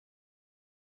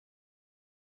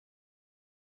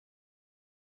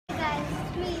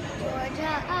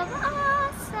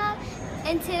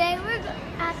And today we're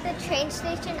at the train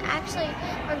station. Actually,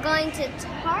 we're going to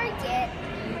Target.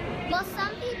 Well,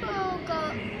 some people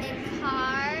go in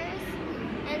cars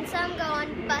and some go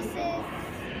on buses.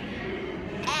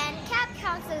 And cab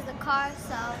counts as a car,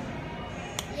 so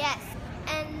yes.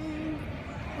 And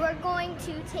we're going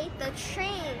to take the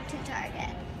train to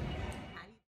Target.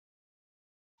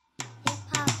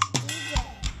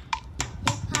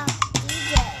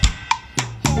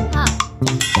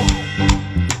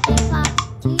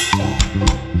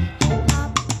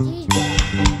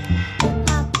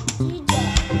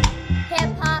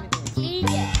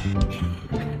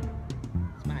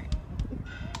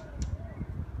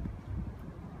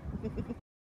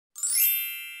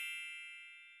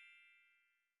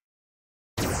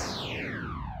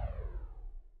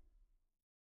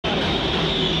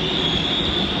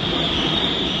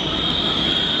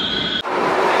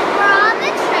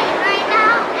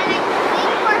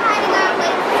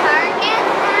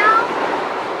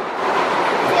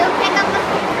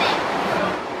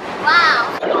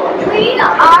 We are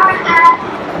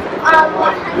at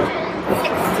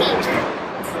 116.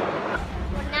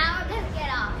 Well, now we're going to get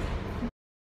off.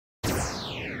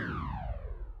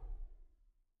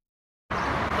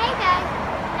 Hey guys,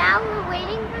 now we're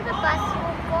waiting for the bus.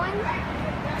 We're going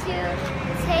to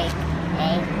take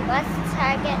a bus to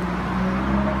Target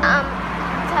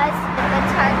because the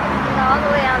Target is all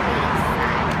the way on the east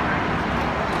side.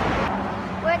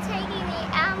 We're taking the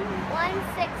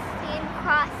M116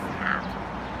 crosstown.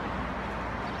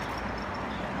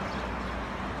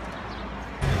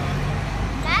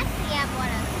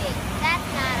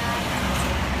 That's not ours.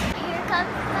 Here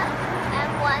comes the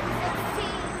M116.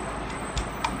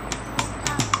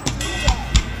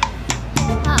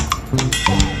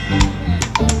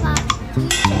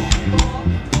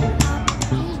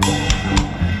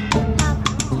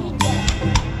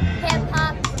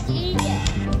 Hip-hop DJ.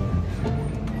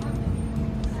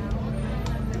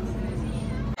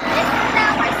 This is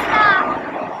our stop.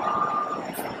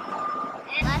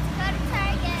 Let's go to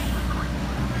Target.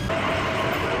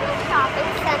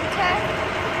 Shopping center,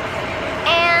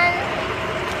 and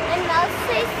in most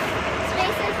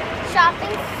spaces,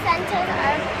 shopping centers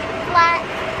are flat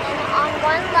and on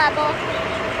one level,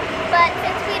 but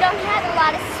since we don't have a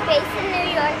lot of space in New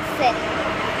York City,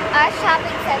 our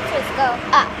shopping centers go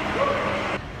up.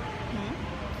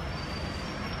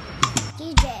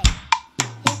 DJ,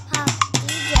 hip-hop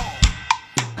DJ,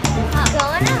 hip-hop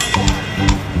going up.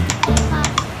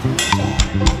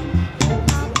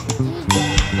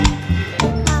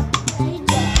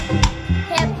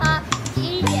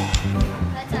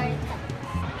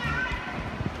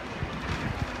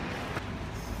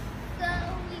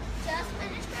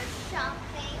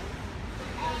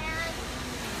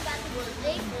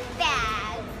 Big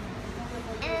bags,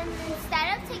 and instead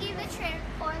of taking the train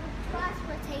or the bus,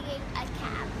 we're taking a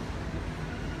cab.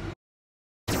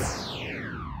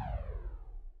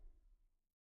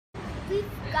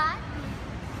 We've got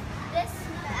this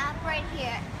map right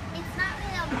here. It's not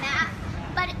really a map,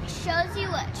 but it shows you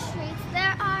what streets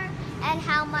there are and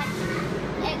how much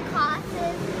it costs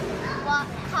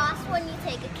when you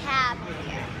take a cab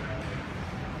here.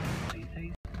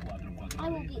 I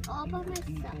will be all by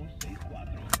myself.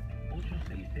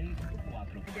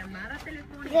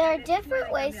 There are different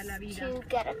ways to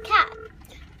get a cab.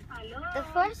 The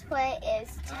first way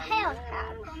is to hail a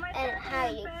cab. And how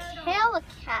you hail a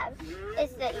cab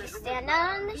is that you stand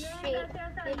out on the street,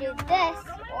 you do this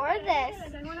or this,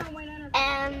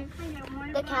 and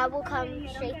the cab will come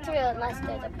straight through unless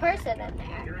there's a person in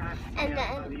there. And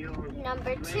then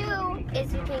number two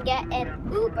is you can get an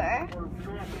Uber.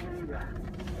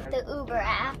 The Uber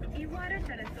app.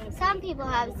 Some people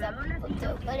have, some people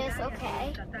do, but it's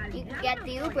okay. You can get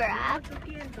the Uber app.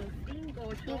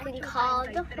 You can call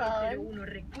the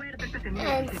phone,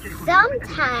 and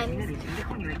sometimes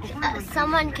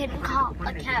someone can call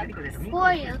a cab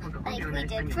for you, like we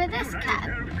did for this cab.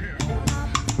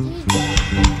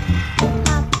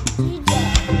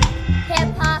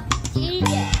 Hip-hop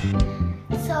DJ.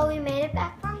 So we made it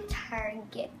back from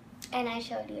Target, and I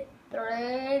showed you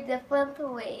 3 different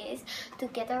ways to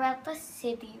get around the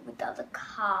city without a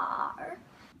car.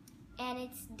 And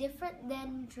it's different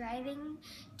than driving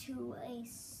to a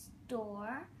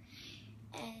store.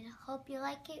 And hope you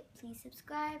like it. Please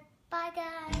subscribe. Bye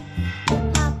guys.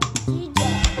 Hip-hop DJ.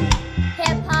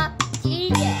 Hip-hop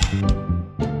DJ.